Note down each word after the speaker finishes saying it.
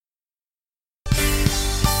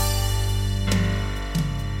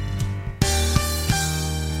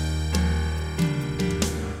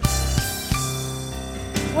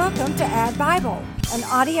Welcome to Add Bible, an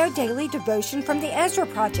audio daily devotion from the Ezra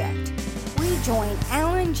Project. We join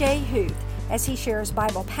Alan J. Huth as he shares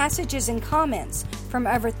Bible passages and comments from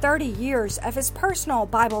over 30 years of his personal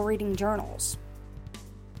Bible reading journals.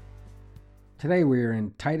 Today we are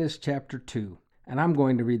in Titus chapter 2, and I'm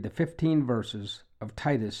going to read the 15 verses of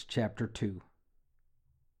Titus chapter 2.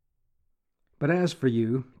 But as for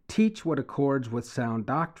you, teach what accords with sound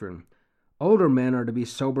doctrine. Older men are to be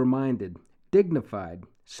sober-minded, dignified,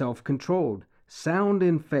 self-controlled, sound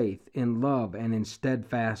in faith, in love, and in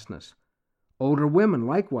steadfastness. Older women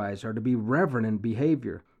likewise are to be reverent in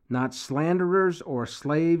behavior, not slanderers or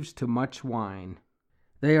slaves to much wine.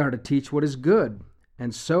 They are to teach what is good,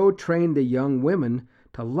 and so train the young women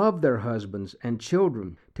to love their husbands and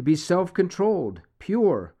children, to be self-controlled,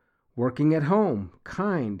 pure, working at home,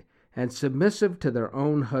 kind, and submissive to their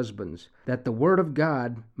own husbands, that the word of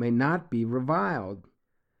God may not be reviled.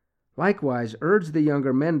 Likewise, urge the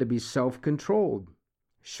younger men to be self-controlled.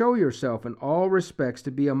 Show yourself in all respects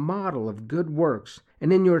to be a model of good works,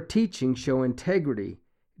 and in your teaching show integrity,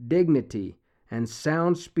 dignity, and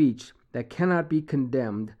sound speech that cannot be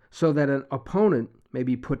condemned, so that an opponent may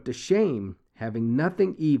be put to shame, having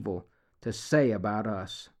nothing evil to say about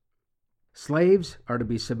us. Slaves are to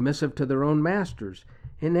be submissive to their own masters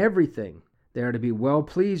in everything. They are to be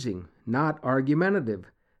well-pleasing, not argumentative,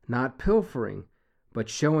 not pilfering, but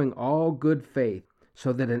showing all good faith,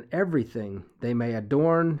 so that in everything they may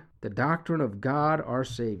adorn the doctrine of God our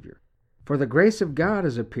Savior. For the grace of God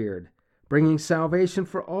has appeared, bringing salvation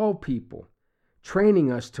for all people, training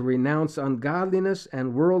us to renounce ungodliness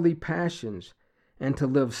and worldly passions, and to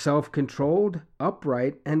live self-controlled,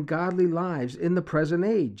 upright, and godly lives in the present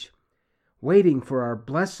age, waiting for our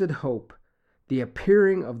blessed hope, the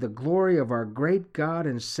appearing of the glory of our great God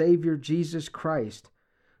and Savior Jesus Christ,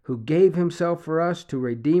 who gave himself for us to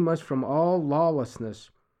redeem us from all lawlessness,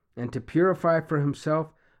 and to purify for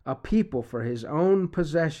himself a people for his own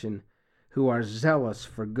possession, who are zealous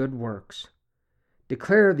for good works.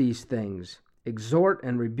 Declare these things, exhort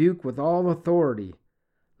and rebuke with all authority.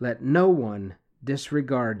 Let no one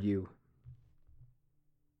disregard you.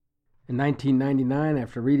 In 1999,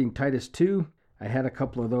 after reading Titus 2, I had a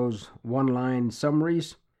couple of those one-line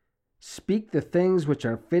summaries. Speak the things which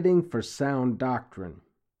are fitting for sound doctrine.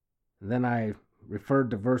 Then I referred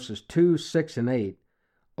to verses 2, 6, and 8,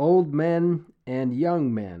 old men and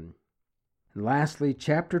young men. And lastly,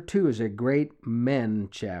 chapter 2 is a great men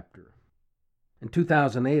chapter. In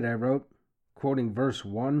 2008, I wrote, quoting verse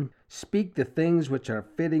 1, speak the things which are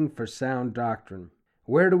fitting for sound doctrine.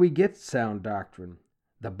 Where do we get sound doctrine?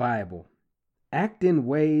 The Bible. Act in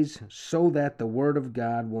ways so that the word of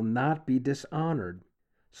God will not be dishonored,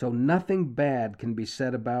 so nothing bad can be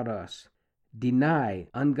said about us. Deny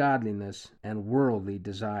ungodliness and worldly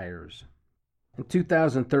desires. In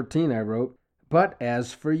 2013, I wrote, but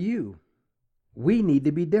as for you, we need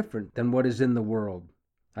to be different than what is in the world.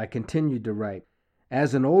 I continued to write,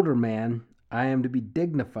 as an older man, I am to be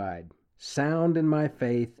dignified, sound in my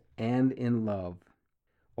faith and in love.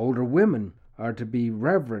 Older women are to be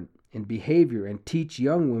reverent in behavior and teach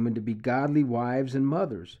young women to be godly wives and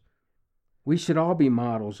mothers. We should all be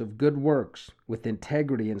models of good works with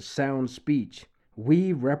integrity and sound speech.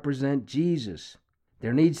 We represent Jesus.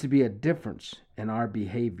 There needs to be a difference in our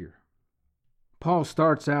behavior. Paul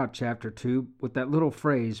starts out chapter 2 with that little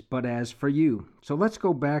phrase, but as for you. So let's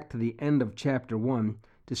go back to the end of chapter 1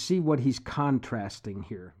 to see what he's contrasting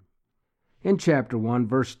here. In chapter 1,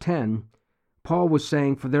 verse 10, Paul was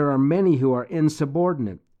saying, for there are many who are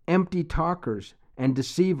insubordinate, empty talkers, and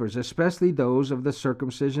deceivers, especially those of the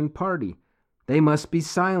circumcision party. They must be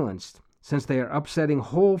silenced, since they are upsetting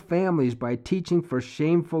whole families by teaching for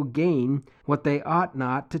shameful gain what they ought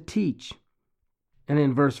not to teach. And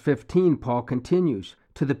in verse 15, Paul continues,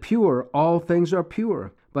 to the pure all things are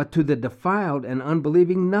pure, but to the defiled and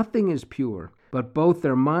unbelieving nothing is pure, but both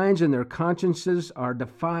their minds and their consciences are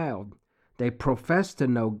defiled. They profess to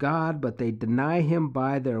know God, but they deny him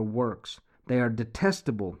by their works. They are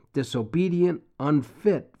detestable, disobedient,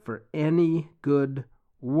 unfit for any good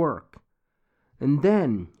work. And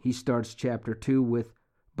then he starts chapter 2 with,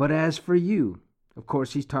 but as for you. Of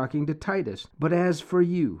course, he's talking to Titus. But as for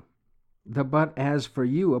you. The but as for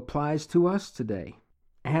you applies to us today.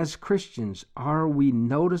 As Christians, are we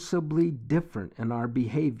noticeably different in our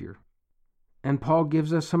behavior? And Paul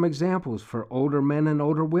gives us some examples for older men and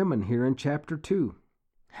older women here in chapter 2.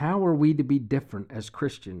 How are we to be different as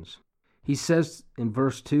Christians? He says in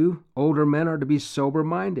verse 2, older men are to be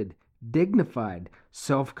sober-minded, dignified,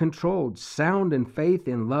 self-controlled, sound in faith,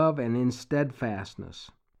 in love, and in steadfastness.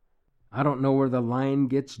 I don't know where the line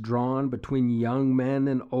gets drawn between young men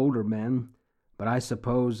and older men, but I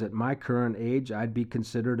suppose at my current age I'd be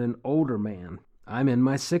considered an older man. I'm in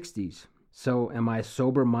my 60s. So am I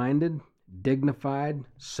sober-minded, dignified,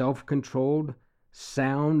 self-controlled,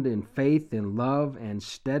 sound in faith, in love, and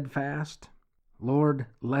steadfast? Lord,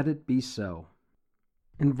 let it be so.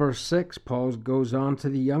 In verse 6, Paul goes on to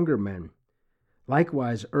the younger men.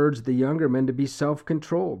 Likewise, urge the younger men to be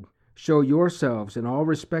self-controlled. Show yourselves in all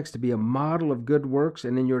respects to be a model of good works,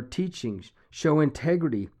 and in your teachings show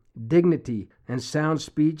integrity, dignity, and sound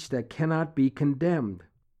speech that cannot be condemned.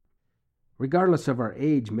 Regardless of our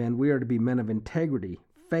age, men, we are to be men of integrity,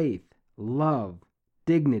 faith, love,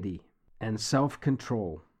 dignity, and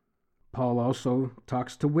self-control. Paul also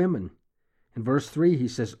talks to women. In verse 3, he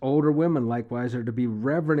says, older women likewise are to be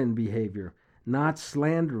reverent in behavior, not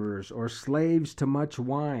slanderers or slaves to much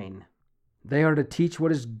wine. They are to teach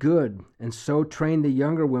what is good, and so train the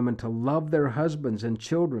younger women to love their husbands and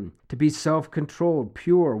children, to be self-controlled,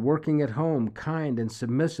 pure, working at home, kind, and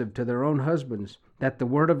submissive to their own husbands, that the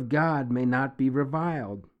word of God may not be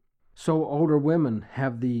reviled. So older women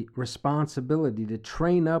have the responsibility to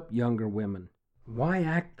train up younger women. Why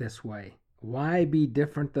act this way? Why be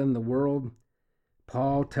different than the world?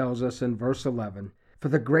 Paul tells us in verse 11, for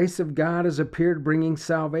the grace of God has appeared, bringing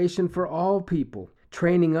salvation for all people,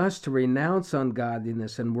 training us to renounce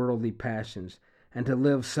ungodliness and worldly passions, and to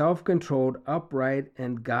live self-controlled, upright,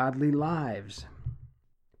 and godly lives.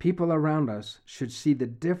 People around us should see the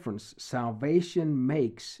difference salvation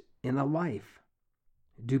makes in a life.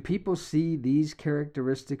 Do people see these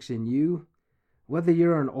characteristics in you? Whether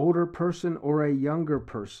you're an older person or a younger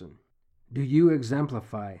person, do you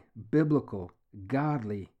exemplify biblical,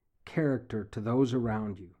 godly character to those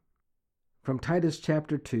around you? From Titus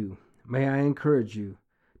chapter 2, may I encourage you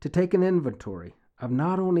to take an inventory of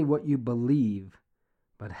not only what you believe,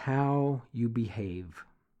 but how you behave.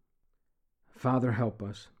 Father, help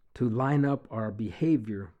us to line up our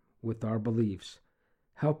behavior with our beliefs.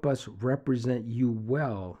 Help us represent you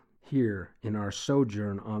well here in our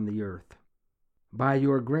sojourn on the earth. By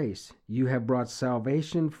your grace, you have brought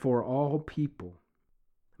salvation for all people.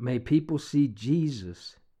 May people see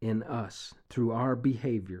Jesus in us through our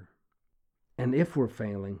behavior. And if we're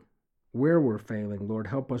failing, where we're failing, Lord,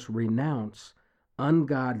 help us renounce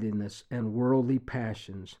ungodliness and worldly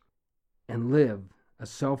passions and live a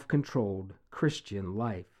self-controlled Christian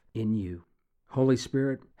life in you. Holy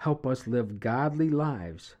Spirit, help us live godly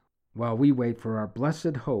lives while we wait for our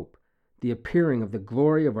blessed hope, the appearing of the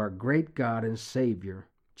glory of our great God and Savior,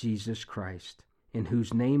 Jesus Christ, in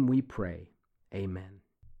whose name we pray. Amen.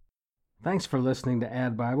 Thanks for listening to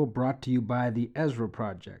Add Bible, brought to you by the Ezra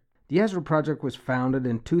Project. The Ezra Project was founded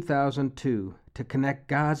in 2002 to connect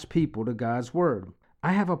God's people to God's Word.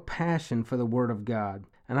 I have a passion for the Word of God,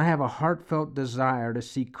 and I have a heartfelt desire to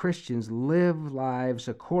see Christians live lives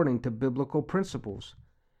according to biblical principles.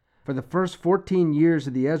 For the first 14 years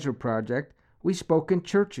of the Ezra Project, we spoke in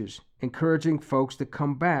churches, encouraging folks to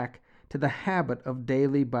come back to the habit of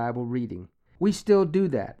daily Bible reading. We still do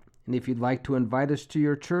that, and if you'd like to invite us to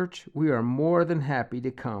your church, we are more than happy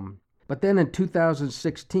to come. But then in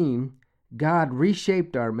 2016, God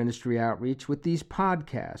reshaped our ministry outreach with these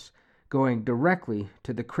podcasts, going directly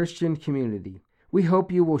to the Christian community. We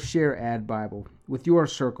hope you will share Add Bible with your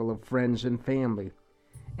circle of friends and family.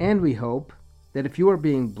 And we hope that if you are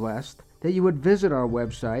being blessed, that you would visit our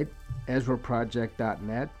website,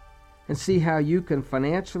 EzraProject.net, and see how you can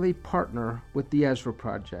financially partner with the Ezra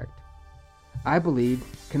Project. I believe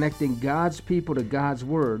connecting God's people to God's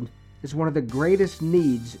Word is one of the greatest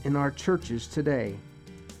needs in our churches today.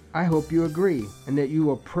 I hope you agree and that you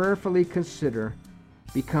will prayerfully consider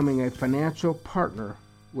becoming a financial partner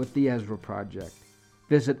with the Ezra Project.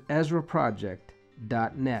 Visit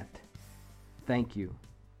EzraProject.net. Thank you.